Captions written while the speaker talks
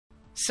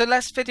So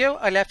last video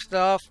I left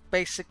off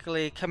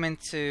basically coming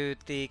to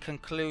the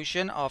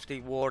conclusion of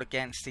the war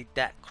against the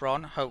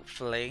Dekron,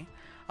 hopefully.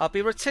 I'll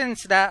be returning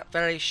to that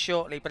very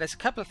shortly, but there's a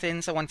couple of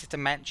things I wanted to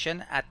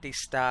mention at the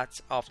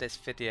start of this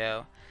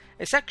video.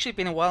 It's actually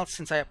been a while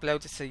since I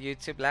uploaded to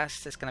YouTube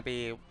last. It's going to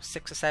be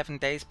 6 or 7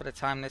 days by the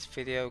time this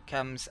video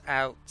comes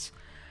out.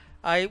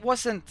 I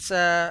wasn't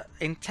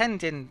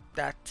intending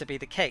that to be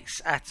the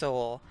case at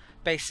all.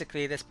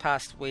 Basically this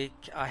past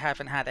week I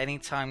haven't had any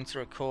time to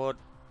record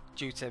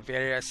due to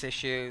various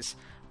issues,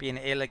 being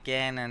ill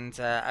again and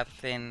other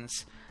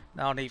things,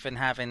 not even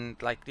having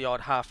like the odd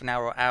half an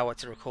hour or hour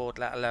to record,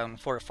 let alone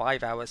 4 or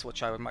 5 hours,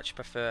 which I would much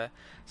prefer.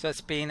 So it's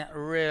been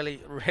really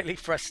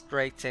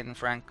frustrating,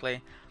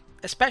 frankly,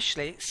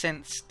 especially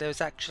since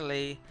there's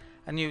actually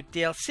a new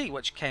DLC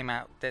which came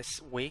out this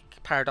week.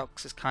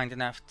 Paradox is kind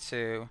enough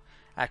to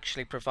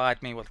actually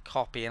provide me with a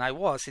copy, and I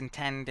was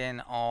intending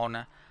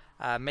on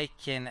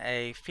making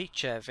a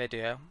feature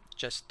video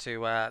just to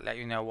let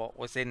you know what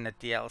was in the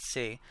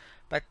DLC,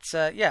 but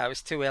yeah, I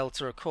was too ill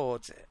to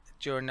record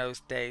during those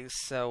days,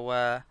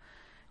 so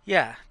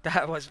yeah,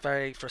 that was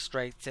very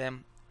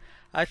frustrating.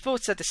 I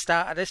thought at the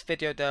start of this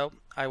video though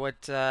I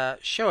would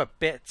show a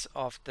bit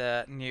of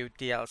the new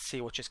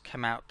DLC which has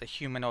come out, the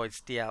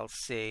Humanoids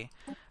DLC.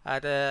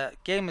 The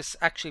game has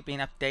actually been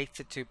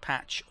updated to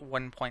patch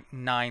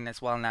 1.9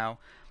 as well now,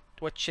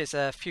 which is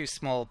a few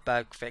small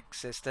bug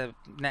fixes. The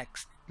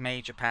next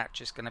major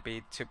patch is going to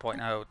be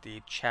 2.0,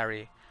 the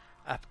Cherry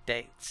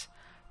update.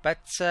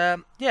 But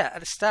yeah, at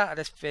the start of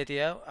this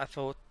video I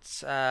thought,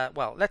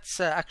 well, let's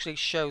actually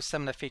show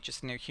some of the features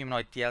of the new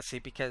Humanoid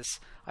DLC, because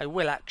I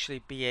will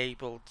actually be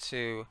able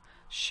to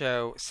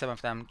show some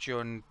of them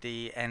during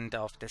the end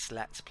of this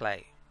Let's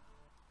Play.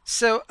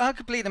 So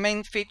arguably the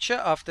main feature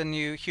of the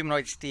new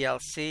Humanoids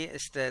DLC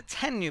is the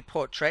 10 new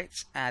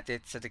portraits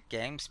added to the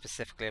game,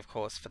 specifically of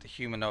course for the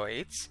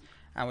humanoids,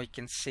 and we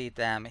can see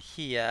them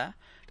here.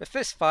 The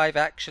first 5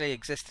 actually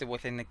existed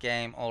within the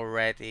game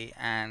already,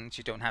 and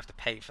you don't have to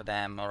pay for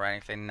them or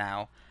anything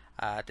now.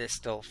 They're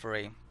still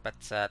free, but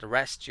the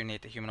rest you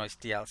need the Humanoids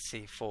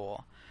DLC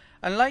for.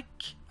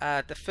 Unlike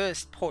the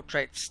first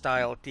portrait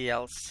style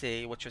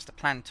DLC, which was the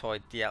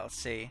Plantoid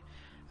DLC,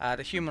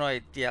 the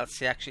Humanoid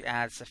DLC actually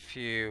adds a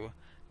few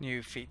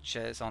new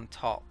features on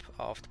top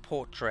of the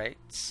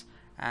portraits,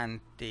 and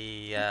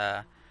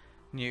the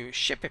new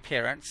ship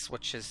appearance,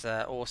 which has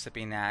also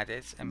been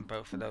added in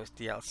both of those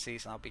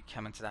DLCs, and I'll be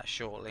coming to that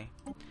shortly.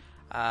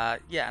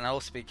 Yeah, and I'll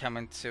also be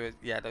coming to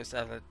those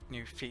other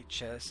new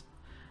features,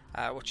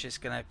 which is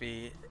going to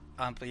be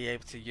I'll be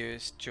able to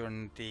use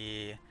during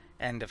the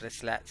end of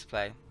this Let's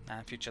Play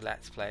and future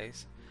Let's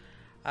Plays.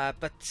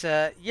 But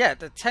yeah,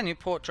 the 10 new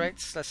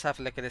portraits. Let's have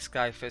a look at this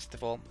guy first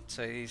of all.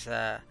 So he's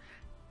a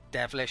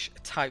devilish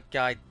type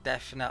guy,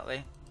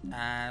 definitely.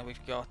 And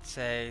we've got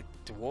a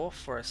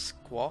dwarf or a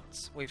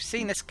squat. We've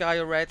seen this guy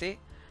already.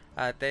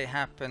 They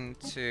happen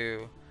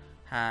to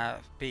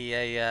be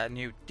a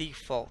new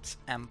default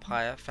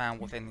empire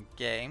found within the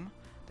game.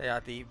 They are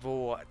the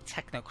Vor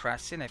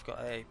Technocracy, and they've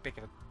got a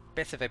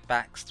bit of a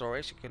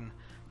backstory, so you can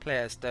play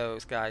as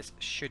those guys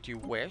should you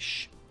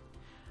wish.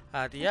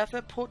 The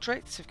other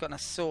portraits, we've got an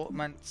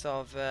assortment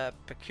of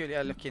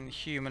peculiar looking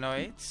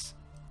humanoids.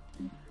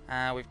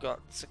 We've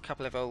got a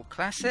couple of old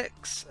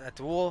classics, a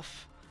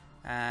dwarf,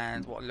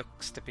 and what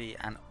looks to be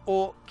an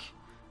orc,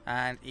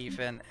 and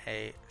even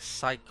a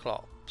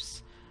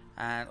cyclops.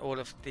 And all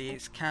of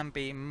these can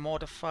be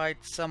modified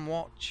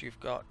somewhat.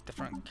 You've got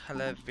different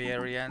color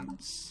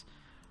variants,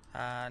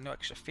 no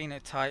extra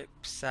phenotype,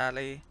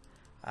 sadly,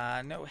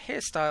 no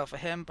hairstyle for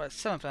him, but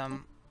some of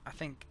them I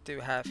think do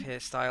have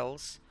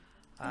hairstyles.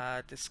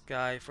 This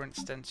guy, for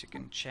instance, you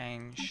can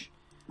change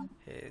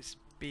his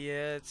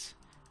beard.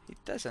 He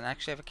doesn't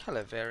actually have a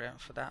color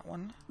variant for that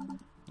one.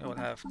 They all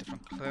have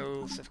different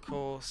clothes, of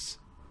course,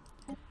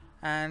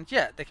 and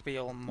yeah, they could be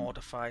all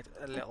modified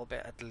a little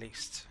bit at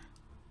least.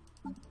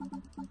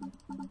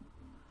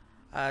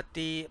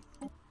 The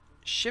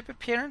ship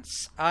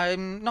appearance,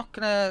 I'm not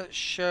gonna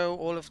show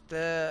all of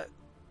the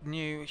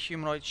new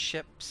humanoid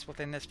ships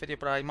within this video,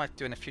 but I might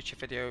do in a future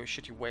video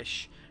should you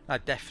wish. I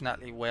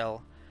definitely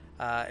will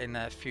in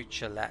a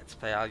future Let's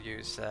Play. I'll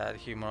use the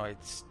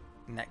humanoids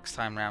next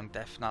time round,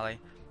 definitely.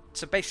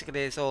 So basically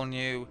there's all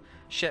new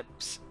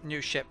ships, new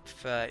ship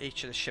for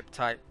each of the ship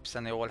types,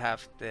 and they all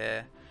have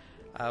their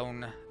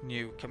own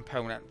new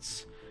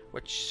components,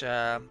 which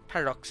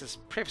Paradox has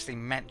previously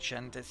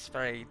mentioned. It's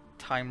very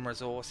time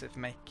resourceful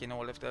making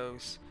all of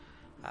those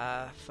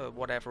for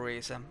whatever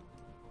reason,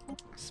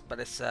 but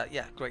it's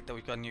yeah, great that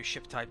we've got a new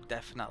ship type,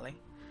 definitely.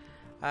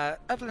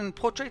 Other than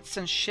portraits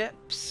and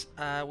ships,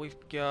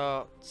 we've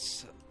got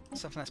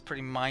something that's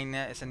pretty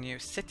minor. It's a new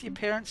city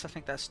appearance. I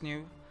think that's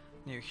new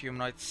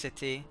humanoid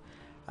city.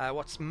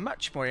 What's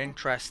much more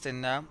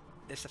interesting though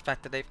is the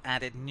fact that they've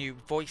added new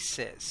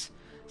voices.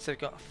 So we've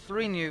got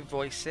 3 new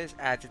voices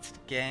added to the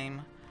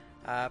game.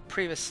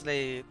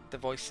 Previously the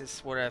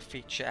voices were a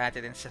feature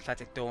added in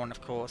Synthetic Dawn,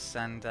 of course,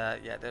 and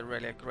yeah, they're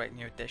really a great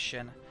new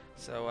addition.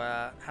 So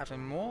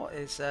having more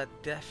is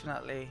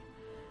definitely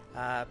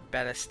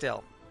better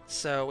still.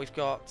 So we've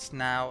got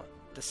now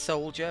the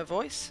soldier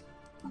voice.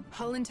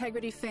 Hull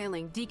integrity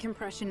failing,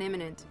 decompression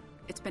imminent.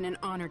 It's been an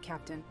honor,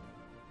 Captain.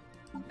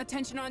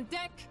 Attention on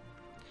deck!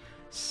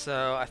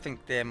 So I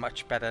think they're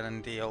much better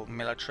than the old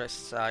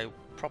militarists. I'll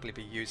probably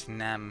be using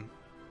them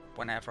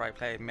whenever I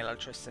play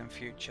militarists in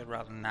future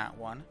rather than that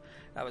one.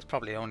 That was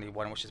probably the only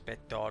one which is a bit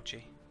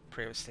dodgy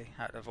previously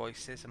out of the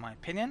voices, in my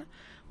opinion.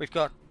 We've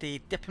got the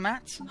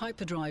diplomat.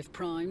 Hyperdrive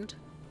primed,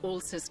 all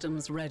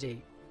systems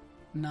ready.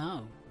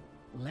 Now,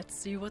 let's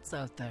see what's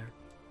out there.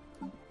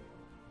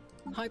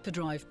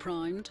 Hyperdrive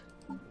primed,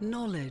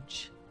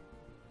 knowledge,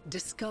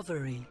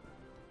 discovery,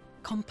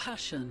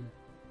 compassion,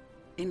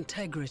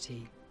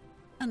 integrity,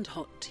 and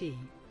hot tea.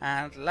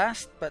 And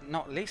last but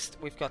not least,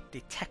 we've got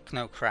the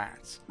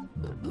technocrats.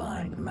 The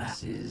blind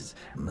masses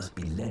must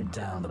be led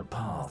down the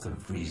path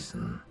of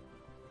reason.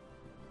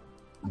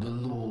 The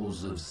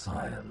laws of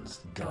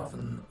science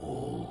govern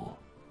all.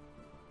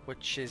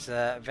 Which is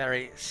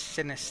very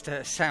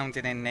sinister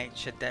sounding in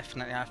nature,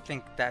 definitely. I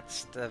think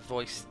that's the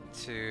voice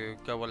to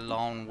go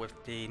along with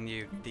the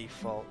new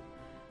default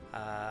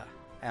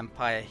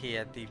empire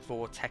here, the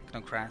Vor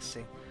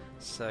Technocracy.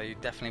 So you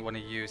definitely want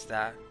to use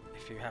that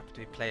if you happen to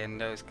be playing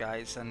those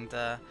guys. And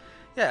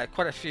yeah,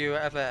 quite a few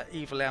other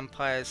evil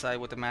empires I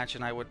would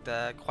imagine I would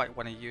quite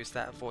want to use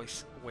that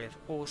voice with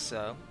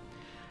also.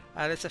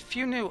 There's a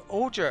few new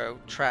audio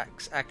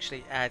tracks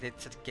actually added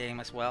to the game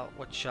as well,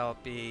 which I'll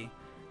be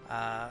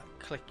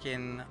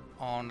clicking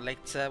on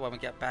later when we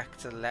get back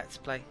to the Let's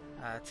Play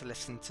to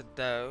listen to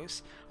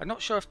those. I'm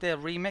not sure if they're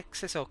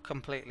remixes or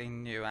completely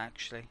new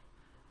actually.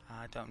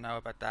 I don't know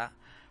about that.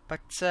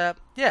 But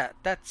yeah,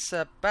 that's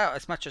about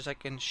as much as I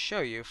can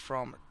show you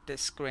from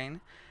this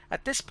screen.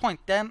 At this point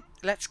then,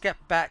 let's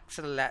get back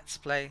to the Let's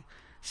Play.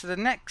 So the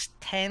next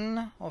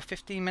 10 or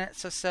 15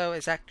 minutes or so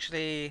is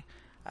actually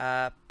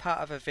part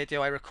of a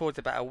video I recorded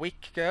about a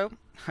week ago.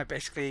 I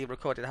basically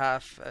recorded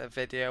half a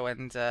video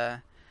and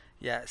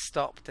yeah,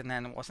 stopped and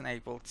then wasn't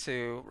able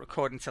to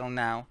record until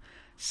now.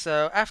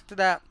 So after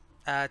that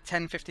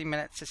 10-15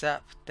 minutes is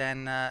up,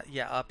 then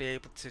yeah, I'll be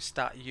able to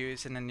start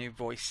using the new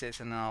voices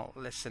and I'll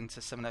listen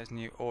to some of those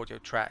new audio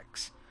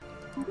tracks.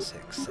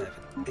 6, 7,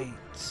 8,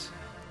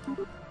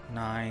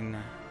 9,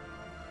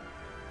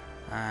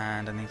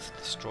 and I need to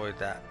destroy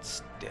that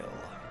still.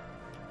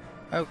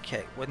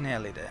 Okay, we're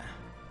nearly there.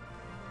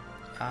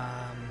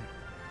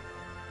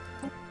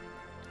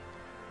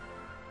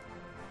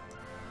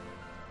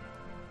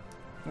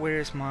 Where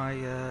is my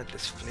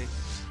this fleet?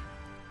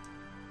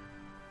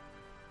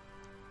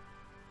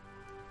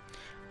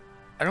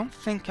 I don't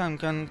think I'm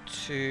going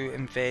to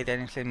invade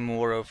anything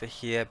more over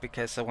here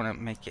because I want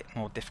to make it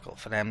more difficult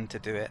for them to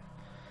do it.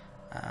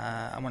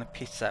 I want to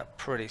peace out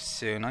pretty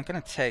soon. I'm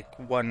going to take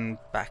one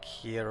back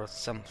here or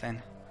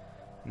something,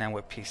 and then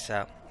we'll peace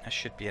out. That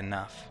should be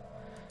enough.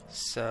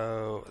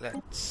 So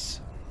let's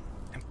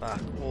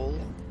embark all.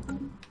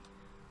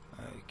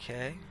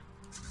 Okay,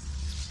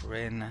 let's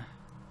bring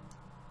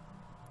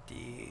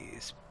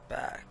these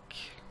back.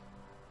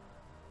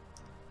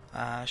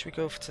 Should we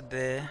go over to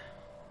there?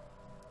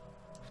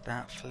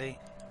 That fleet.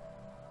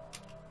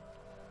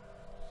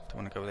 Don't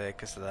want to go there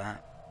because of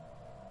that.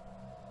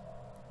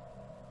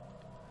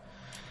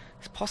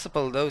 It's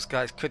possible those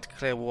guys could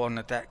declare war on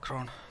the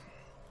Dekron,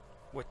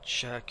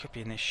 which could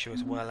be an issue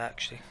as well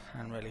actually. I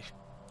hadn't really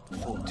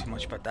thought too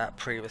much about that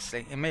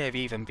previously. It may have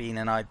even been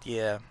an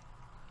idea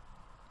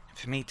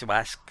for me to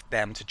ask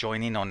them to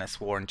join in on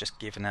this war and just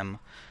giving them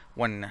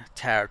one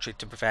territory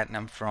to prevent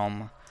them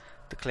from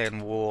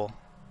declaring war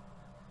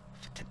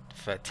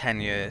for 10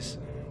 years.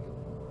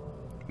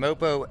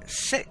 Mobo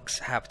 6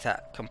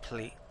 habitat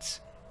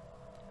complete.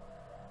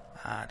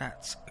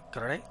 That's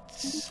great.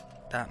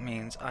 That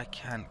means I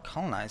can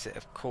colonize it,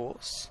 of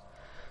course.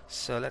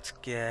 So let's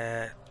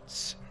get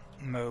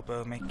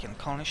Mobo making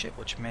colony ship,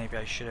 which maybe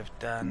I should have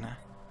done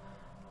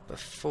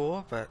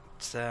before, but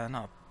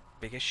not a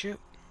big issue.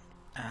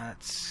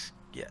 Let's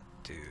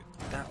do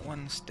that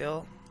one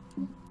still.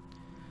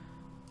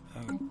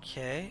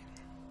 Okay.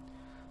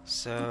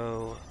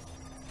 So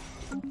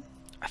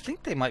I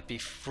think they might be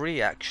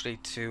free actually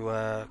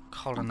to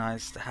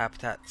colonize the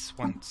habitats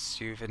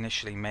once you've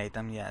initially made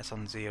them. Yeah, it's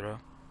on 0.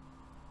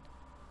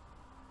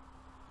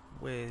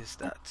 Where's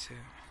that to?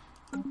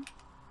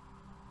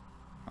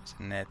 That's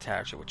in their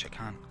territory, which I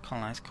can't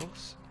colonize, of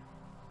course.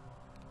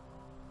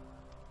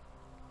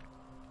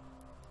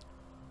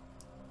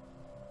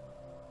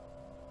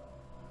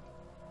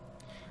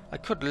 I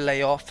could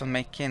lay off and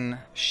making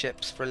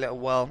ships for a little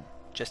while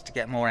just to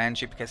get more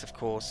energy because, of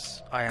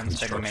course, I am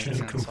spending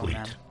maintenance on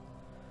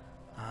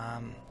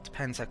them.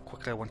 Depends how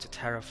quickly I want to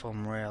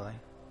terraform, really.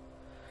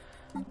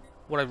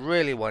 What I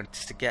really want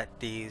is to get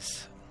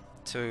these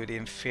to the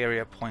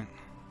inferior point.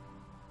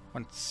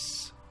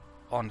 Once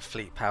on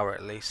fleet power,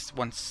 at least.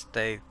 Once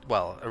they,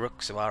 well,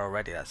 Uruksu are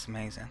already, that's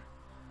amazing.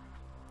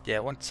 Yeah,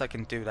 once I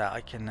can do that,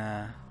 I can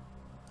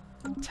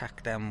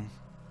attack them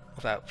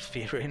without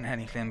fearing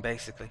anything,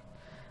 basically.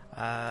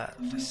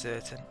 For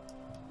certain.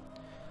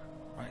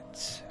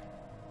 Right.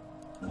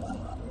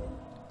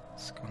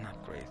 Let's go and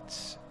upgrade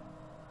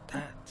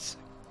that.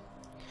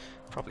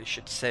 Probably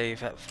should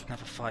save up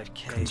another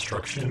 5k.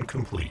 Construction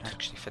complete.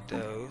 Actually, for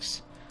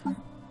those.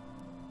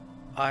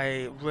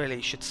 I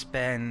really should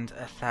spend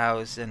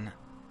 1,000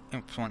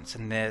 influence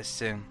in there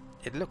soon.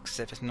 It looks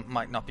as if it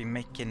might not be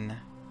making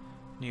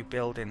new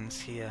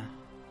buildings here.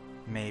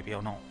 Maybe,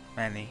 or not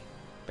many.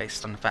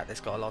 Based on the fact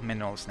it's got a lot of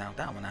minerals now.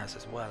 That one has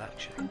as well,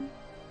 actually.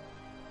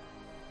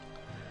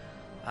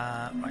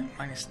 Right,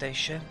 mining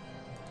station.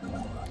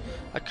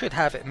 I could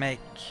have it make...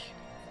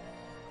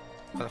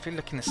 Well, if you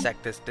look in the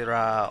sectors, there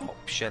are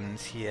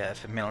options here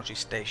for military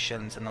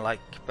stations and the like,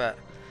 but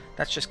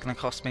that's just going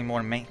to cost me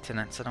more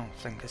maintenance. I don't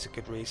think there's a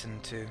good reason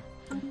to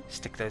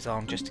stick those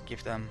on, just to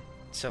give them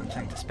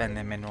something to spend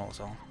their minerals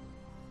on.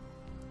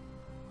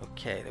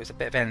 Okay, there was a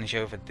bit of energy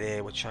over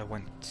there which I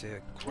went to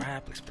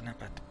grab. Let's bring that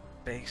back to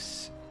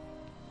base.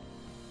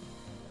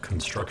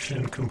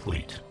 Construction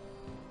complete.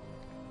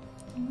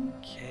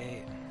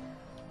 Okay.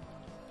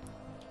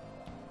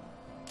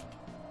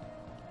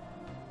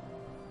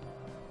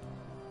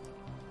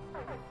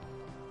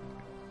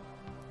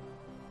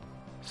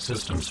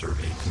 System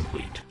survey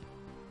complete.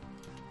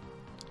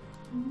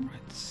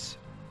 Right.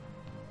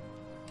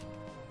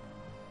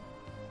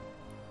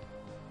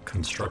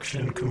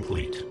 Construction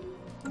complete.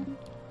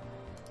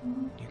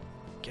 New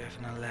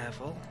governor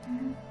level.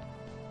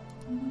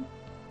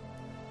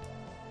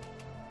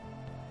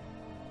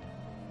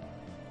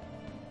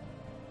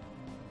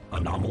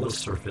 Anomalous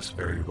surface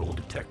variable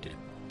detected.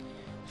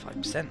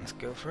 5%, let's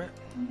go for it.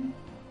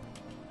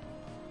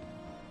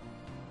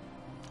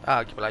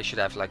 Arguably I should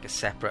have like a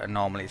separate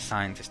anomaly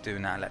scientist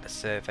doing that, let the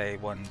survey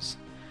ones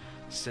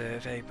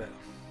survey, but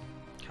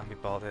can't be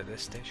bothered at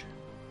this stage.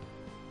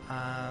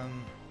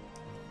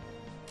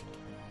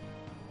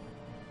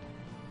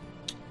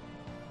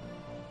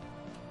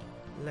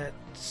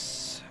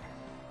 Let's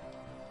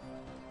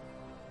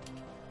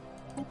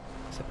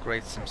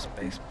upgrade some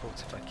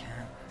spaceports if I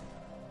can.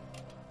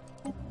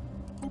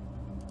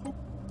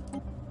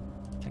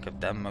 I think I've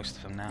done most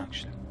of them now,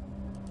 actually.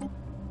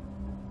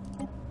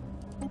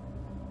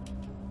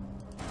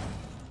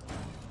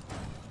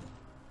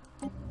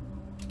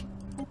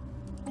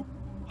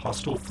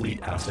 Hostile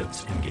fleet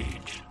assets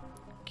engaged.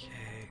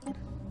 Okay.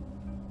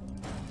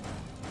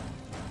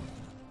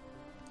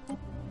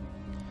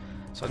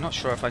 So I'm not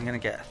sure if I'm going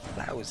to get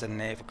 1,000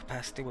 naval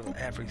capacity with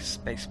every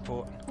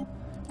spaceport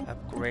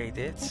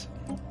upgraded.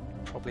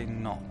 Probably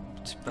not,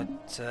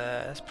 but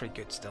that's pretty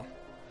good still.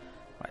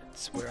 Right,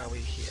 so where are we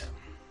here?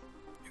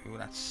 Ooh,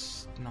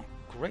 that's not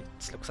great.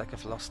 Looks like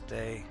I've lost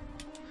a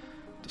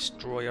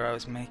destroyer I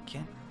was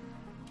making.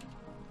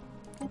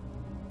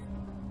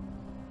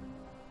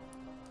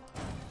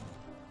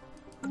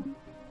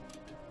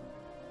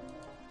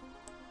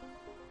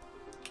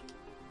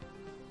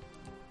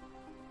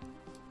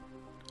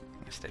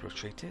 They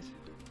retreated.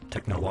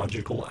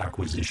 Technological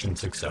acquisition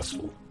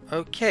successful.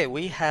 Okay,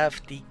 we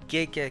have the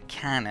Giga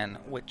Cannon,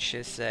 which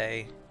is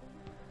a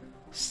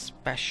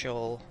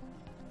special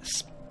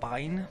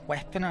spine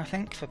weapon, I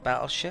think, for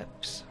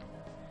battleships.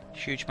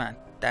 Huge amount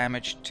of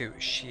damage to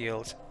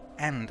shields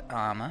and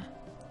armor.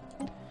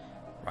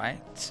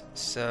 Right,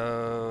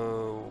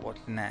 so what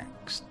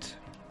next?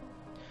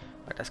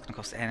 Right, that's going to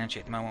cost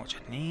energy at the moment, which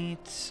I need.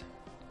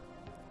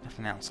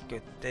 Nothing else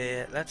good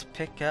there. Let's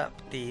pick up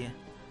the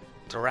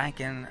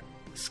Dragon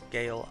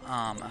scale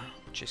armor,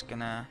 which is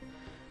gonna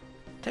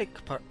take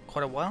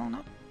quite a while,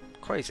 not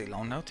crazy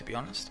long though, to be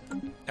honest.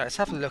 Let's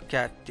have a look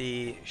at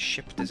the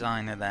ship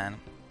designer then.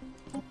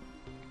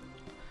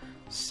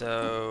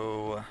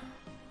 So,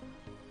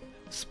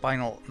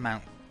 spinal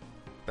mount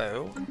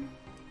bow,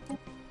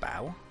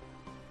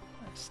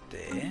 that's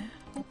there.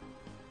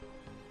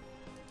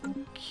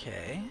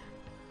 Okay,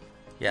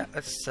 yeah,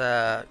 let's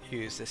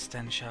use this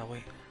then, shall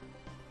we?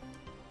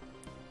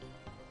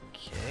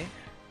 Okay.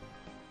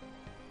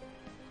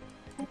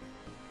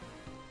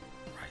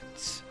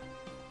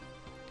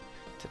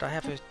 Did I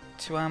have a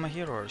 2 armor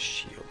here or a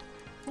shield?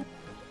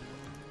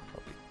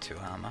 Probably 2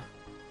 armor.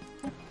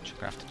 Which I'm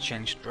gonna have to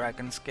change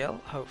dragon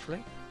scale,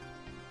 hopefully.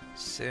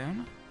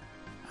 Soon.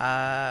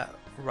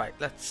 Right,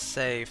 let's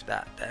save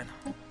that then.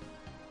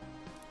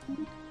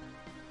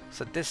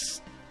 So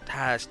this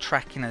has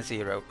tracking a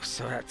 0,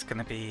 so that's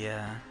gonna be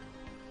a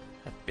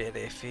bit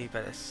iffy,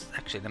 but it's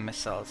actually the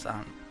missiles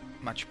aren't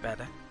much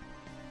better.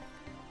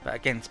 But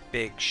against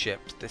big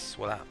ships, this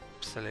will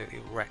absolutely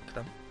wreck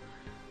them.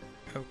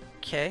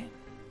 Okay.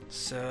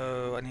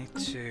 So I need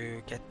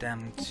to get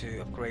them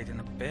to upgrade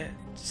in a bit.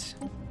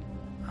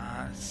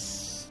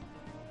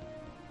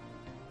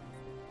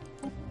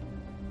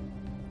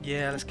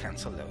 Yeah, let's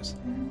cancel those.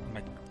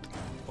 Make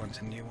ones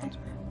and new ones.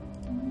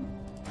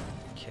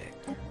 Okay.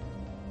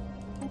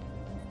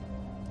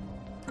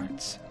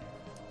 Right.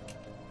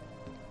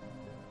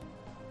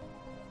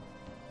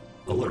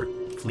 Alert.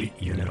 Fleet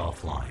unit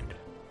offline.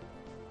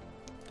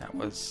 That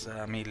was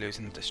me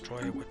losing the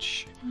destroyer,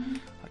 which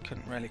I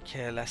couldn't really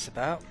care less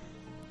about.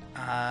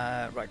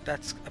 Right,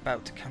 that's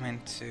about to come in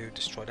to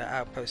destroy that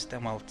outpost,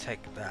 then we'll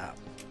take that.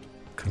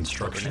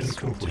 Construction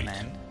complete.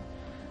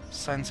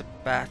 Signs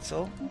of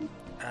battle.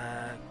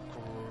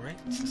 Great,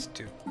 let's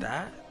do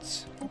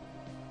that.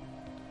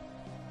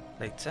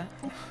 later.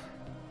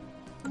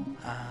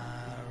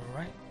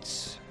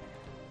 Right.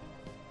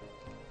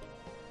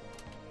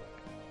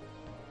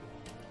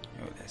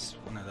 Oh, there's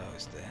one of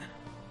those there.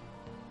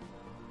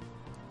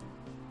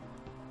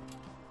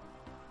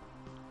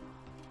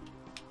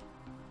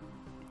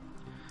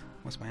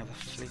 What's my other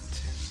fleet?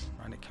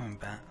 Right, it coming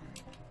back.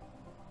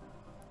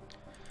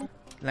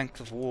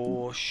 Length of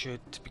war should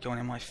be going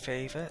in my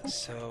favour,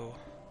 so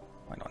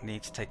might not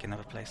need to take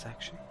another place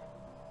action.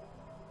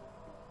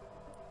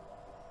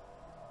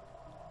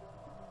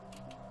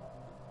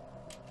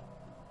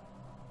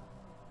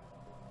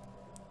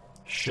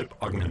 Ship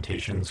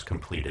augmentations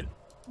completed.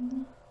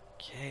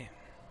 Okay.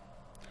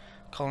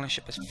 Colony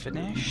ship is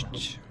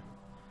finished.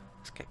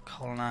 Let's get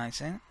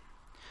colonizing.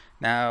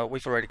 Now,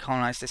 we've already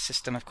colonized this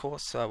system, of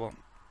course, so I won't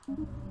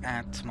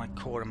add to my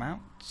core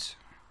amount. Let's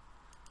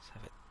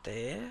have it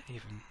there.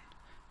 Even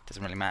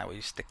doesn't really matter where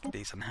you stick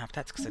these on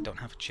habitats because they don't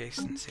have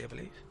adjacency, I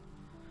believe.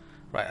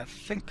 Right, I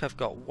think I've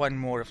got one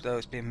more of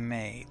those being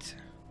made.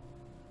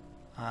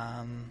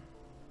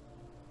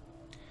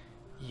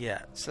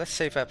 Yeah, so let's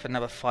save up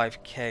another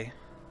 5k.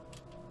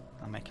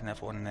 I'll make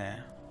another one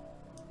there.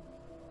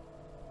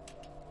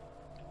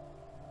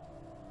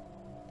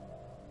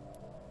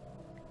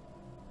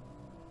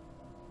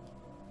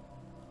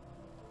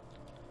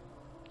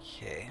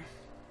 Okay.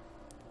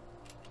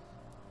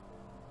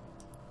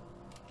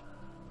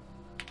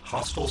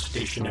 Hostile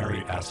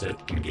stationary asset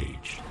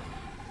engaged.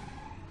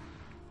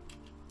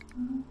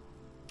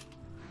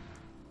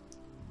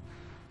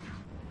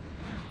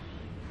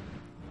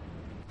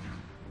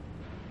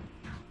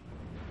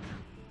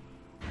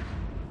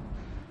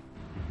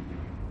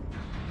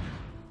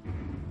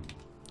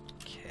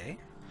 Okay.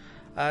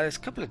 There's a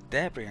couple of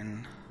debris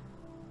in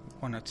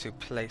one or two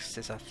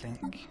places, I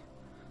think.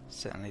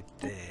 Certainly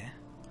there.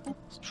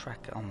 Let's track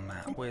it on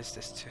map. Where's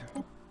this to?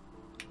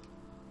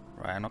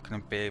 Right, I'm not going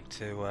to be able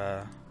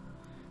to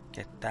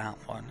get that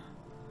one.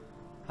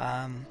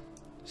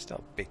 It's not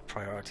a big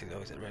priority though,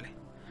 is it really?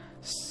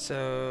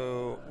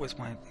 So, where's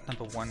my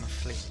number 1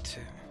 fleet to?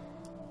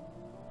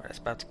 Right, it's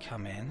about to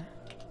come in.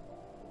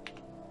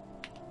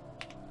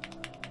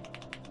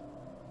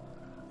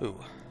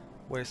 Ooh,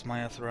 where's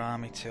my other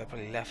army to? I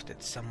probably left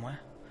it somewhere.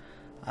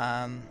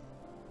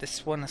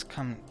 This one has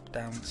come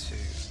down to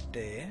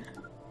there.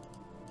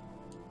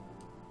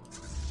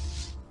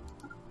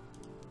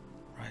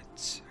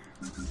 Right.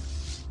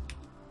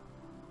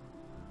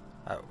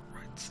 Oh,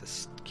 right,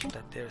 let's keep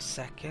that there a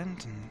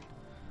second and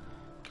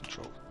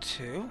control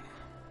 2.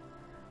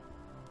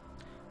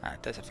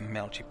 It does have a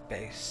military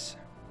base.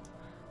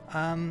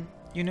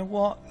 You know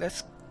what?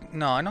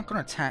 No, I'm not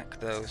going to attack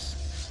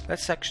those.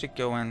 Let's actually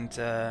go and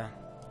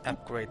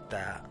upgrade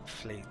that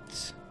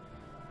fleet.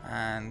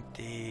 And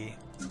the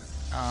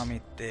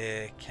army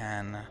there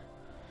can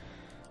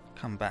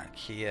come back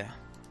here.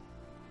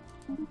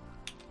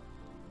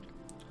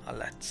 I'll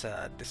let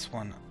this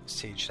one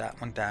siege that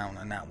one down,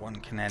 and that one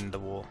can end the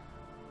war.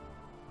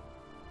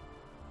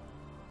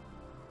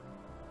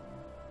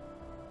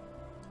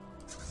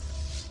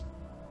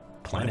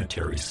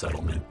 Planetary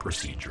settlement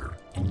procedure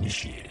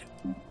initiated.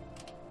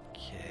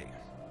 Okay.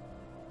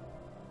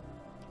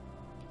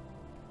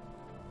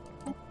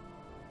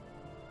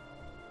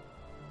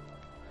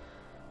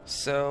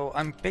 So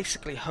I'm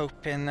basically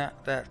hoping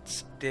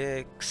that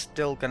they're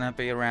still gonna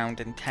be around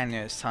in 10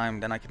 years time,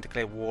 then I can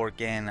declare war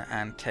again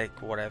and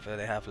take whatever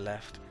they have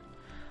left.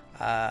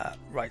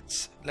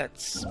 Right,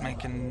 let's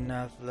make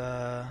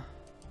another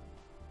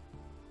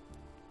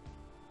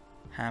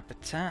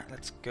habitat.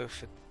 Let's go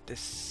for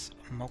this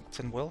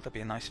molten world, that'd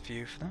be a nice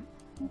view for them.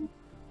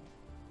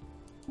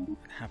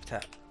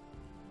 Habitat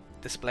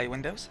display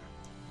windows.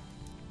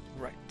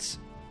 Right,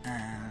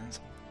 and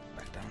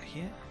back down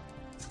here.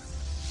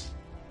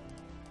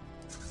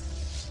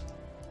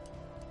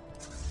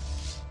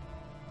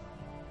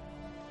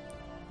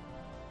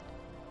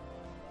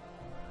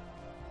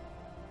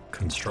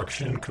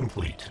 Construction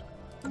complete.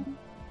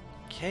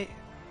 Okay,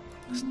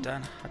 that's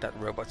done. I doubt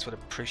robots would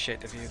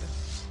appreciate the view though.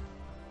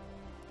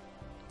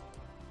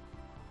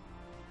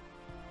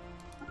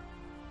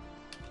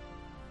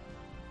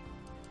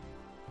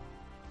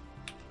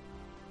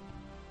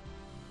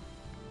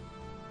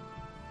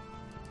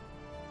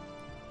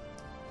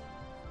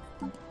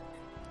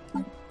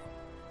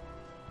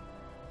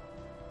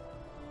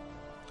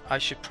 I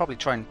should probably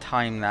try and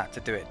time that to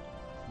do it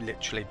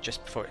literally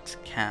just before it's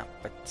capped,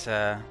 but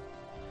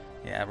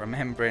yeah,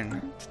 remembering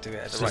to do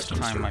it at the right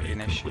time might be an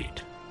issue.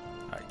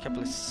 Alright, a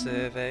couple of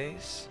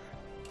surveys.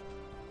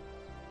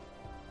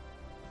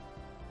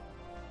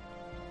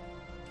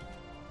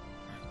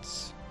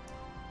 Right.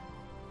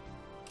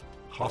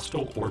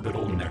 Hostile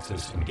orbital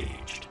nexus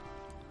engaged.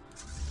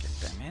 Get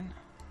them in.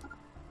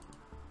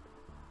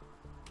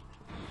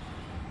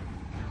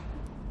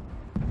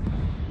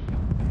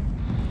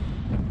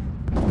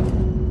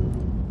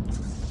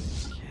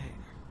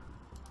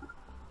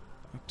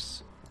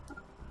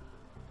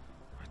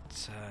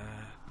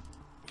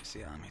 Where's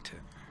the army to?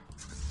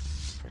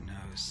 For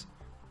nose.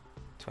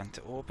 To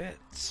enter orbit.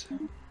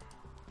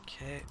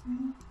 Okay.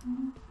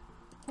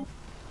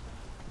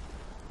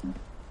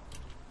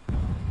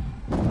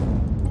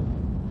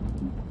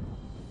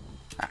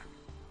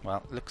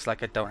 well, looks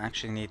like I don't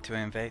actually need to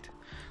invade.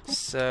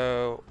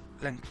 So,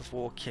 length of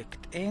war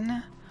kicked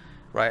in.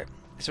 Right,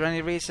 is there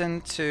any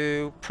reason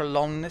to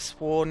prolong this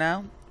war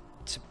now?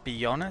 To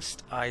be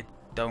honest, I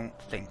don't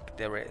think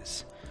there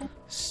is.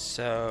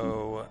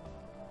 So,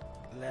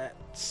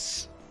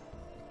 let's...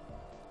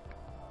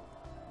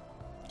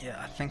 yeah,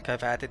 I think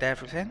I've added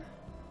everything.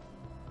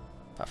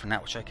 Apart from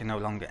that, which I can no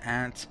longer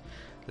add.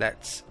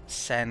 Let's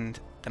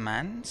send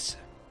demands.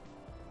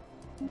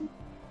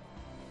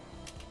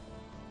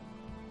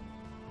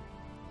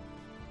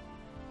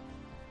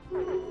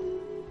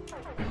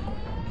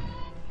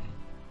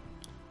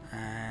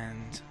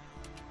 And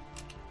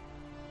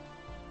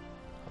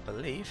I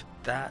believe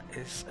that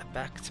is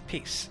back to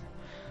peace.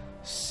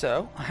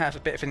 So I have a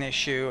bit of an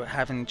issue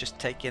having just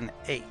taken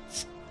 8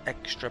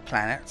 extra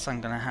planets.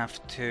 I'm going to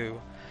have to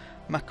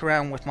muck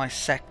around with my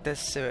sectors,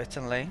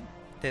 certainly.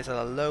 There's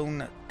a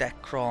lone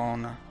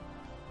Dekron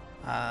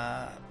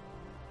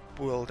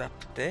world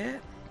up there,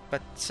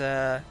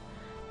 but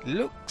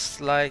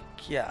looks like,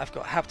 yeah, I've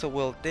got Habitable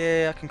world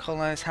there I can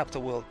colonize,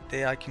 Habitable world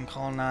there I can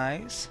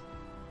colonize.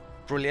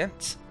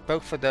 Brilliant.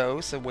 Both of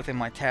those are within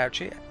my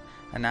territory,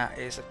 and that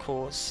is, of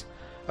course,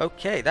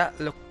 okay. That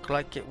looked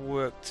like it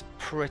worked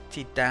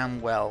pretty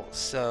damn well.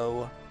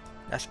 So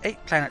that's 8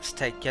 planets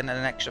taken and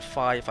an extra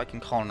 5 I can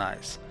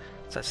colonize.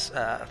 So that's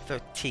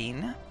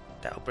 13.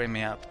 That'll bring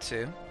me up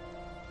to.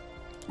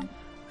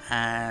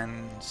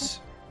 And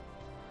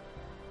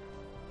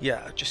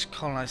yeah, I just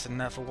colonized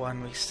another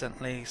one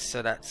recently,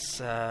 so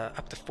that's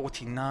up to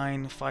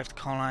 49, 5 to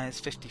colonize,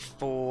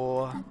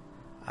 54.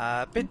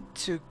 A bit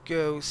to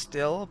go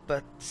still,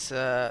 but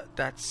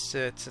that's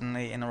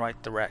certainly in the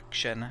right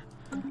direction.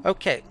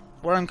 Okay,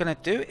 what I'm going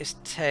to do is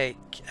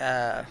take,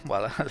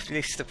 well, at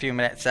least a few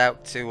minutes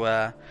out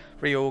to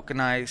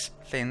reorganize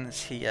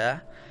things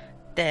here.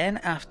 Then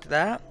after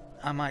that,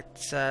 I might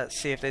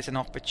see if there's an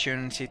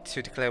opportunity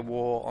to declare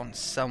war on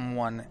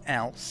someone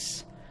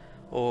else,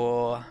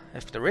 or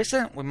if there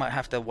isn't, we might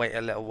have to wait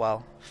a little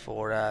while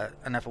for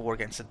another war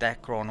against the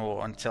Dekron,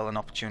 or until an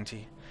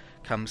opportunity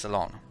comes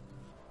along.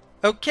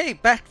 Okay,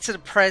 back to the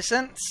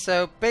present.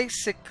 So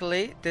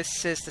basically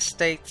this is the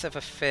state of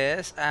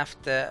affairs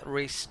after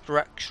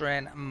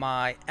restructuring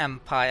my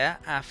empire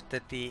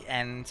after the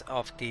end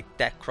of the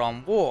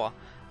Dekron war.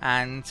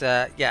 And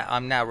yeah,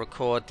 I'm now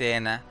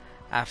recording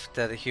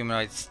after the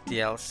Humanoids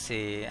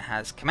DLC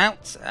has come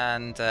out,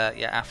 and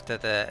yeah, after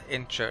the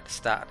intro at the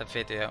start of the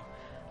video.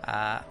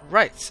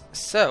 Right,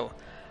 so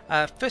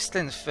first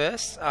things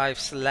first, I've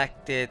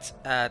selected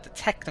the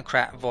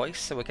Technocrat voice,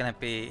 so we're going to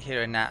be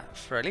hearing that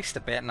for at least a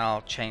bit, and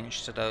I'll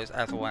change to those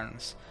other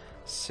ones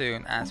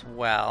soon as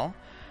well.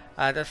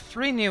 The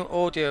 3 new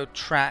audio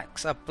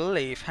tracks, I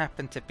believe,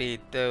 happen to be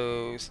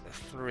those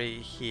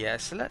 3 here.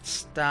 So let's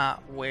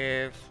start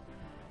with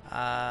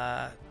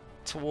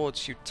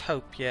Towards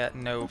Utopia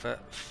Nova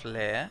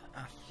Flare,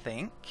 I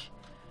think.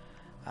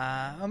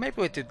 Or maybe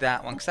we'll do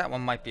that one, because that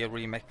one might be a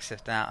remix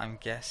of that, I'm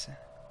guessing.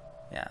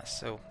 Yeah,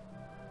 so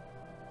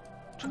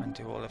try and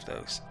do all of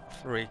those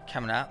 3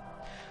 coming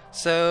up.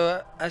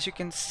 So as you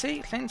can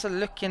see, things are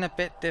looking a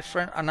bit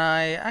different, and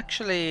I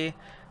actually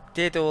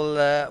did all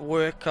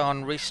work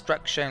on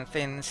restructuring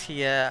things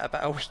here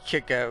about a week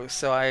ago,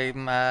 so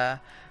I'm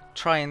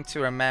trying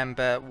to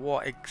remember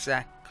what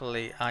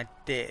exactly I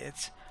did.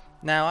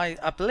 Now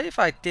I believe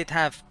I did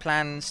have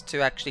plans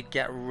to actually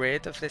get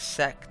rid of this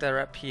sector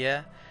up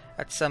here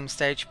at some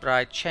stage, but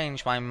I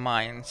changed my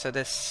mind. So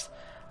this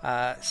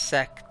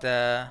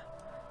sector,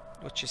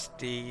 which is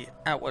the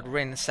outward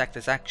rim sector,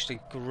 has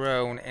actually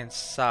grown in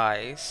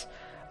size.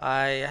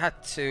 I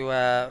had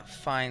to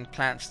find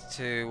plans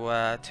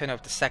to turn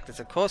over the sectors,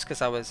 of course,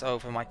 because I was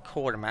over my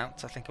core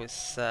amount. I think it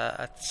was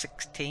at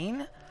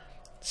 16.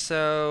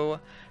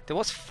 So there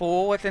was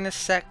 4 within a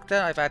sector.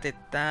 I've added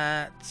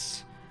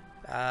that.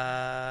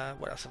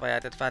 What else have I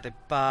added? I've added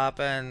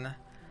Barben,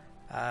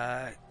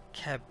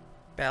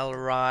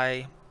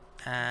 Kebelrai,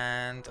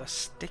 and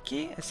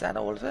Sticky. Is that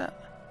all of it?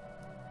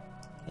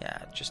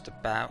 Yeah, just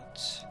about.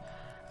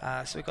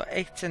 So we've got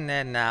 8 in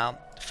there now.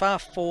 Far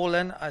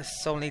Fallen is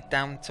only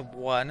down to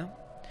 1.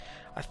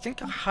 I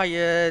think I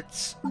hired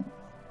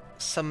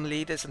some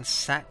leaders and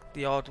sacked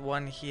the odd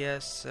one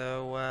here,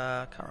 so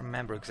I can't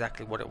remember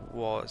exactly what it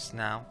was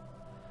now.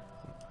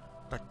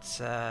 But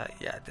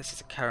yeah, this is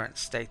the current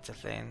state of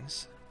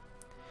things.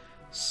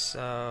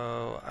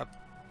 So I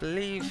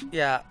believe,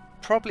 yeah,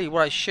 probably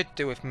what I should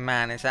do with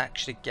Man is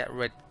actually get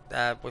rid,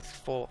 with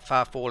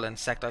Far Fallen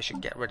sector, I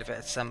should get rid of it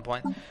at some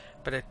point.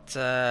 But it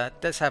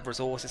does have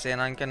resources in.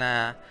 I'm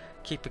gonna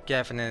keep it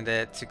governing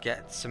it to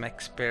get some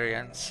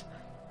experience.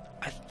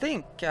 I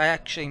think I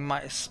actually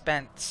might have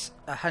spent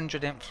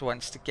 100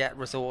 influence to get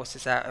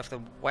resources out of the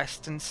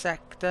western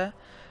sector.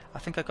 I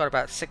think I got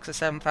about 6,000 or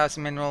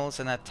 7,000 minerals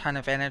and a ton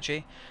of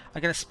energy.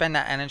 I'm going to spend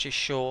that energy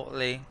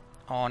shortly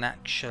on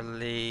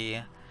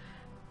actually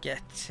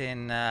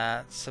getting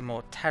some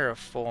more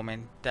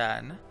terraforming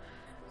done.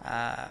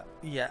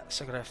 Yeah,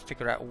 so I've got to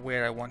figure out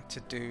where I want to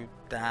do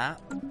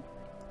that.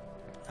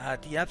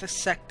 The other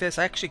sectors,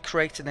 I actually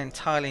created an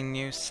entirely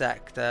new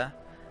sector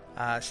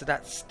So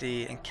that's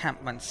the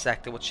encampment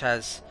sector, which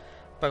has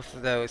both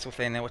of those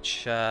within it,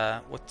 which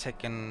were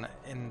taken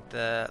in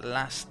the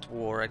last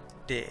war I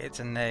did,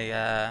 and they,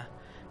 yeah,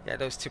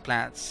 those two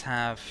planets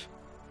have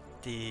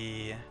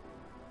the,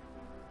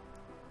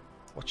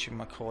 what you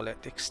might call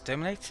it, the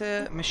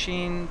exterminator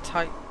machine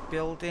type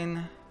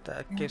building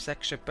that gives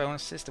extra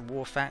bonuses, the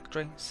war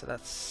factory. So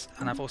that's,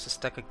 and I've also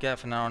stuck a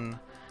governor on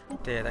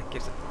there that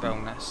gives a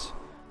bonus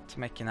to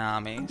making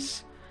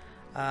armies.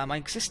 My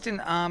existing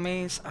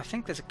armies, I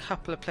think there's a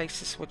couple of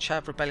places which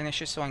have rebellion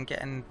issues, so I'm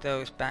getting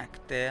those back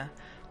there.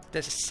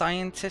 There's a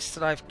scientist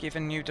that I've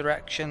given new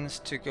directions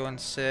to go and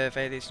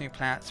survey these new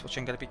planets, which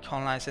I'm going to be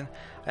colonizing.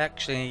 I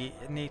actually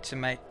need to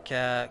make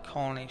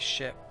colony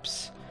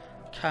ships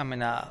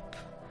coming up.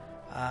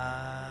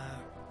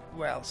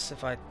 What else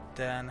have I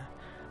done?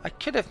 I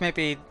could have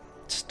maybe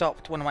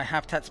stopped one of my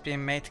habitats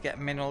being made to get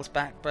minerals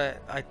back,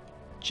 but I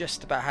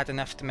just about had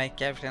enough to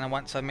make everything I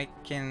want, so I'm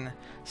making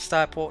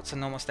starports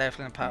and almost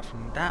everything apart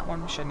from that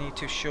one, which I need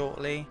to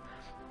shortly.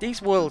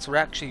 These worlds were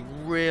actually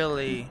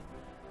really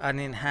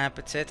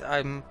uninhabited.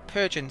 I'm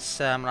purging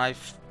some, and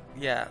I've,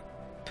 yeah,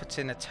 put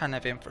in a ton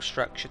of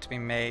infrastructure to be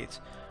made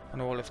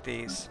on all of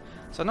these.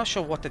 So I'm not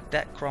sure what the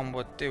Dekron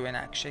were doing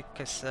actually,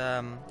 because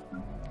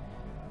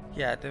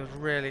yeah, they're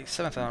really,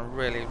 some of them are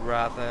really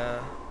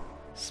rather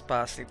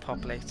sparsely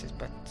populated,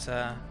 but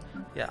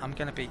yeah, I'm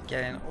going to be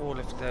getting all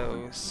of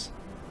those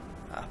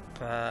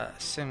up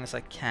as soon as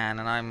I can,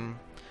 and I'm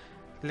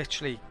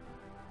literally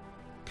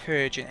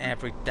purging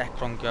every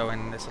Dekron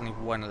going. There's only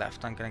one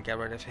left. I'm going to get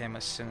rid of him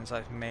as soon as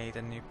I've made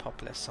a new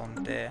populace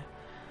on there.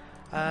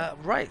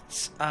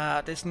 Right,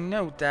 there's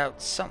no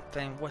doubt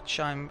something which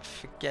I'm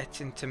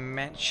forgetting to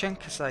mention,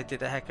 because I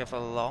did a heck of a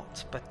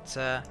lot, but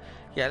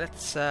yeah,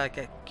 let's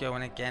get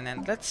going again,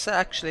 and let's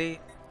actually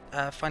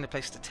find a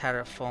place to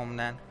terraform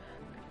then.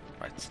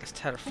 Right, so let's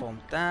terraform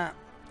that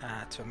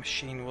to a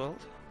machine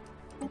world.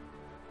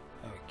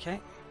 Okay,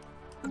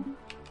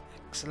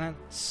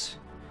 excellent.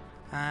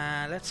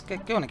 Let's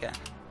get going again.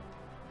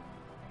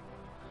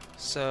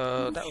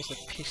 So that was the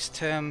peace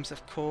terms,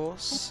 of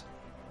course.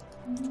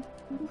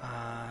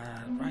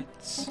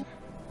 Right.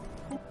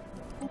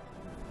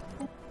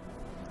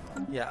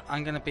 Yeah,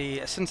 I'm gonna be,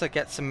 as soon as I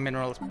get some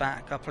minerals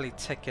back, I'll probably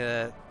take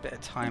a bit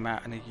of time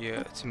out in a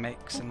year to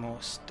make some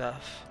more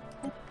stuff.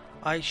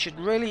 I should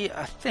really,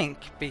 I think,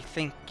 be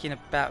thinking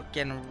about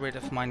getting rid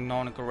of my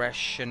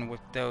non-aggression with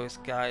those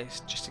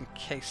guys, just in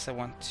case I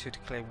want to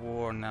declare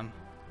war on them.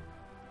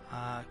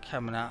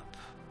 Coming up.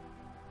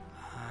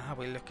 How are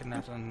we looking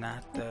other than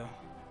that, though?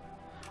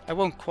 I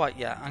won't quite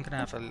yet. I'm going to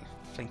have a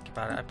think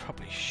about it. I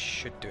probably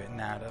should do it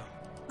now,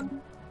 though.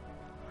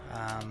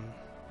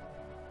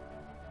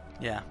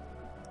 Yeah.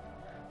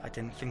 I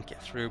didn't think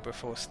it through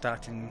before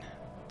starting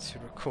to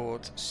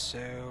record, so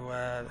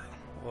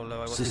although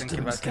I was thinking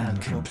about scan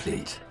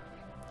complete.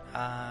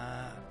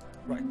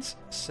 Right,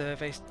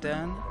 survey's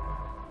done.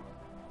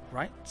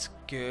 Right,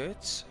 good.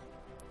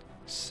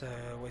 So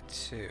where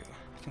to?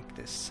 I think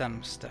there's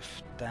some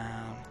stuff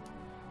down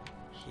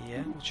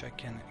here which I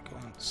can go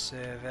and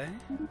survey.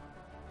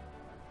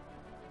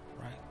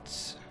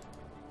 Right.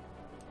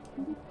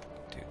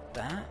 Do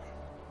that.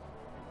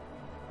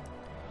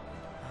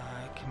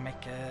 I can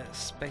make a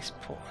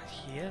spaceport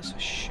here, so I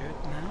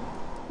should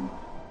now.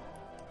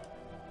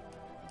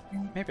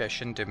 Maybe I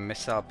shouldn't do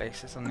missile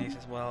bases on these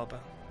as well, but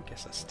I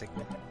guess I'll stick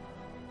with it.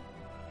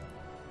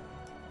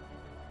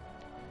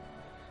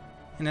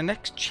 In the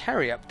next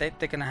Cherry update,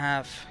 they're going to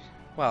have,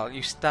 well,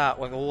 you start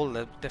with all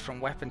the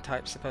different weapon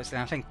types supposedly.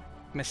 I think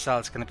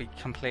missiles are going to be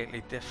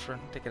completely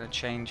different. They're going to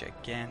change it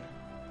again.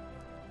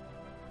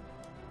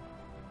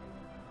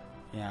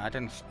 Yeah, I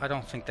don't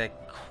think they're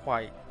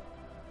quite,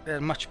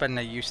 they're much better than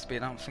they used to be. I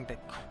don't think they're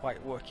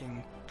quite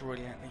working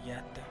brilliantly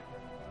yet, though.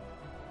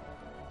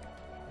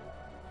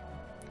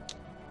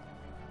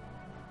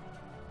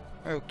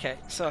 Okay,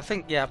 so I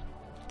think, yeah,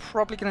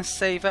 probably going to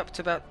save up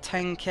to about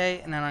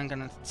 10k, and then I'm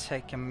going to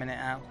take a minute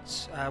out.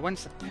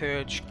 When's the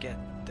purge get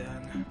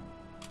done?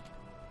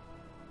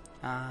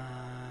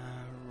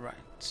 Right,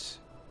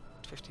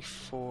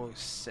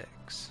 54.6.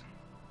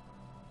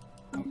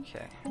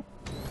 Okay.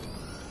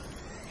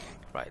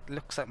 Right,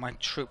 looks like my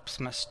troops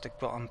must have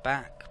gotten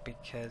back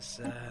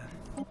because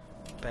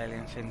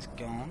Rebellion Finn's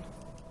gone.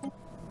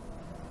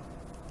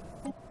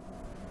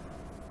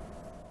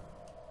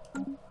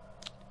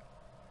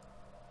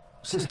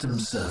 System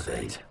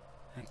surveyed.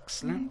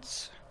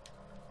 Excellent.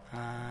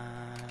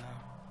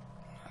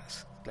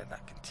 Let's let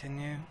that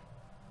continue.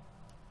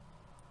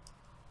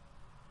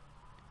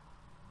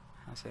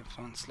 How's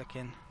influence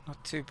looking?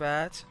 Not too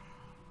bad.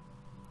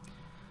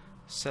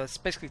 So it's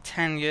basically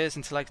 10 years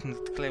until I can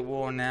declare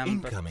war on them.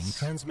 Incoming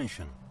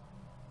transmission.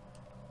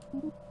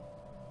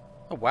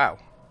 Oh wow.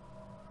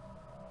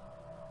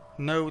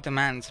 No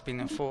demands have been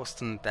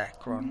enforced on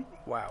Dekron.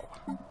 Wow.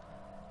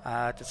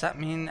 Does that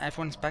mean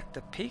everyone's back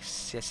to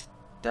peace? Yes, it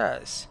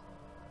does.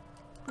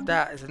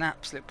 That is an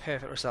absolute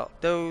perfect result.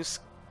 Those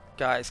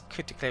guys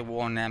could declare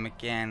war on them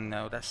again,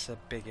 though. That's a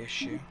big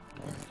issue.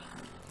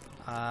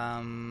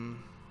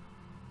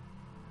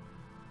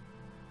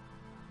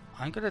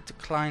 I'm gonna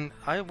decline.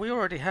 We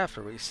already have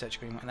a research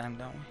agreement with them,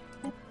 don't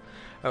we?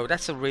 Oh,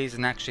 that's a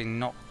reason actually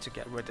not to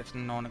get rid of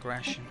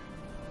non-aggression,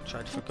 which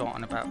I'd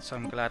forgotten about, so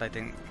I'm glad I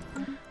didn't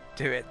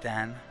do it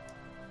then.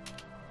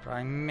 But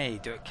I may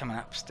do it coming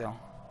up still.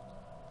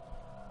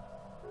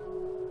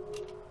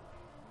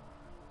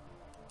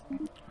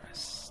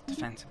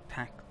 Defensive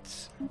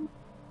pacts.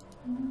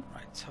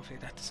 Right, hopefully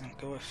that doesn't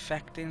go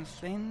affecting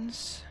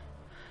things.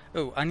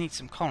 Oh, I need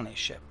some colony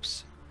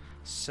ships.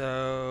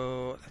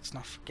 So let's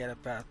not forget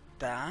about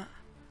that.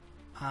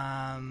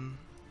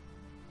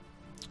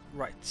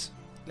 Right,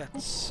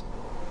 let's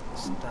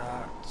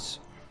start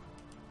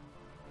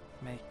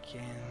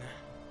making.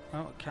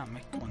 Oh, I can't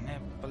make one there,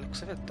 but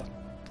looks like it the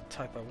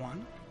type I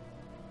want.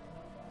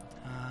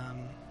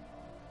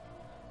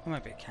 Or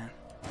maybe I can.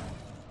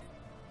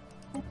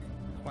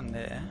 One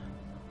there.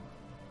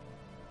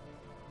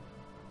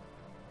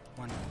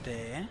 One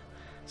there.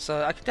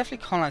 So I could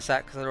definitely colonize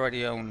that because I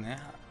already own it.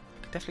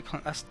 I could definitely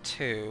colonize. That's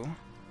 2.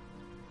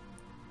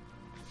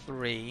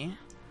 3.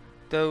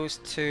 Those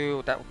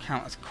 2, that will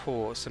count as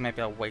cores, so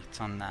maybe I'll wait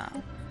on that.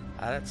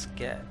 Let's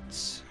get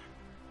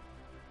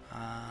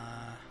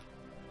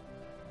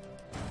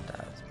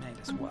that's made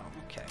as well.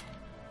 Okay.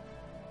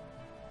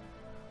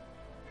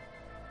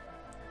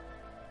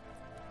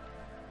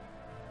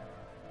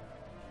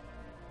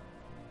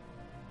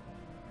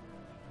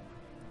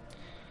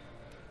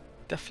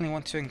 Definitely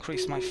want to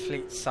increase my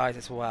fleet size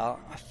as well.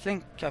 I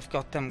think I've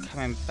got them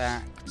coming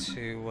back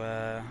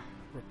to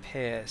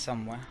repair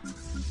somewhere.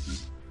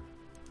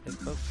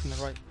 They're both in the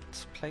right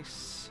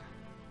place.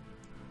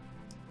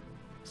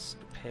 Let's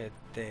repair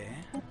there.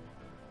 And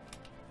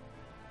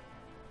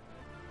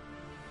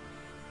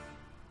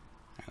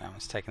that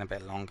one's taking a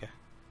bit longer.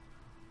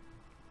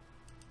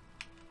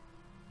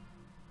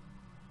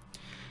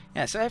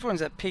 Yeah, so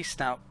everyone's at peace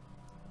now.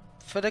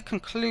 For the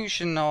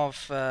conclusion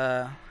of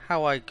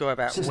how I go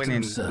about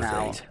winning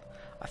now,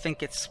 I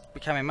think it's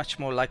becoming much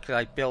more likely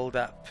I build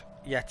up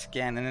yet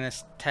again, and in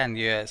this 10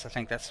 years I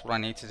think that's what I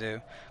need to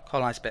do.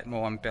 Colonize a bit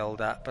more and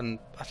build up, and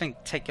I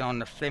think taking on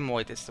the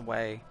Humanoid is the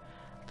way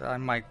that I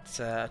might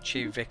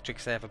achieve victory,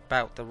 because they have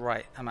about the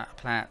right amount of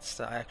planets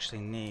that I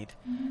actually need.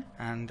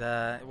 And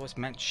it was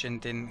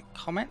mentioned in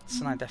comments,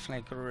 and I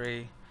definitely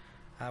agree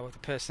with the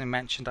person who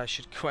mentioned I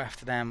should go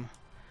after them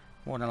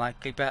more than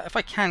likely. But if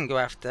I can go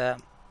after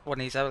one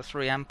of these other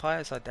 3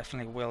 empires, I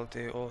definitely will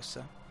do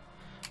also.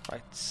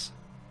 Right.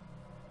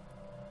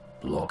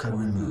 Blocker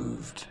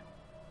removed.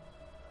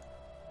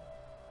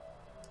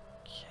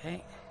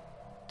 Okay.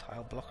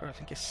 Tile blocker, I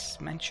think is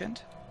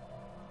mentioned.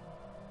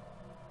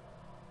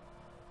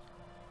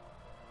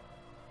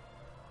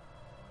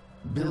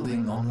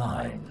 Building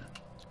online.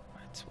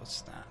 Right,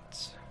 what's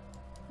that?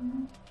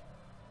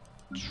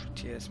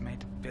 Tritiers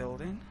made a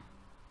building.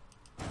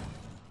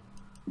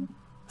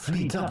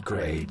 Fleet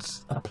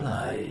upgrades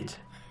applied.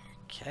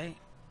 Okay,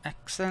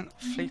 excellent.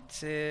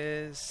 Fleet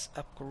is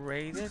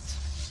upgraded.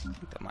 I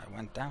think that might have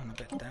went down a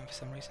bit then for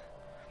some reason.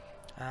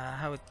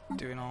 How are we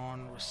doing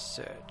on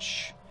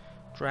research?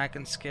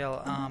 Dragon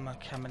scale armor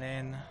coming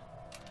in.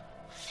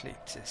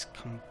 Fleet is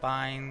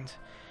combined.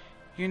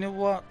 You know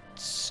what?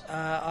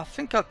 I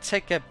think I'll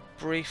take a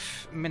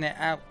brief minute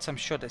out. I'm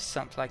sure there's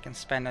something I can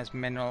spend those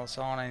minerals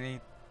on.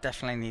 I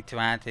definitely need to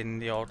add in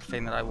the odd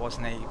thing that I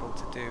wasn't able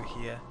to do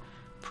here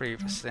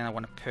previously, and I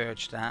want to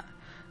purge that.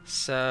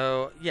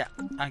 So yeah,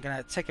 I'm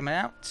gonna take a minute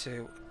out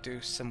to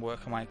do some work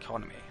on my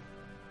economy.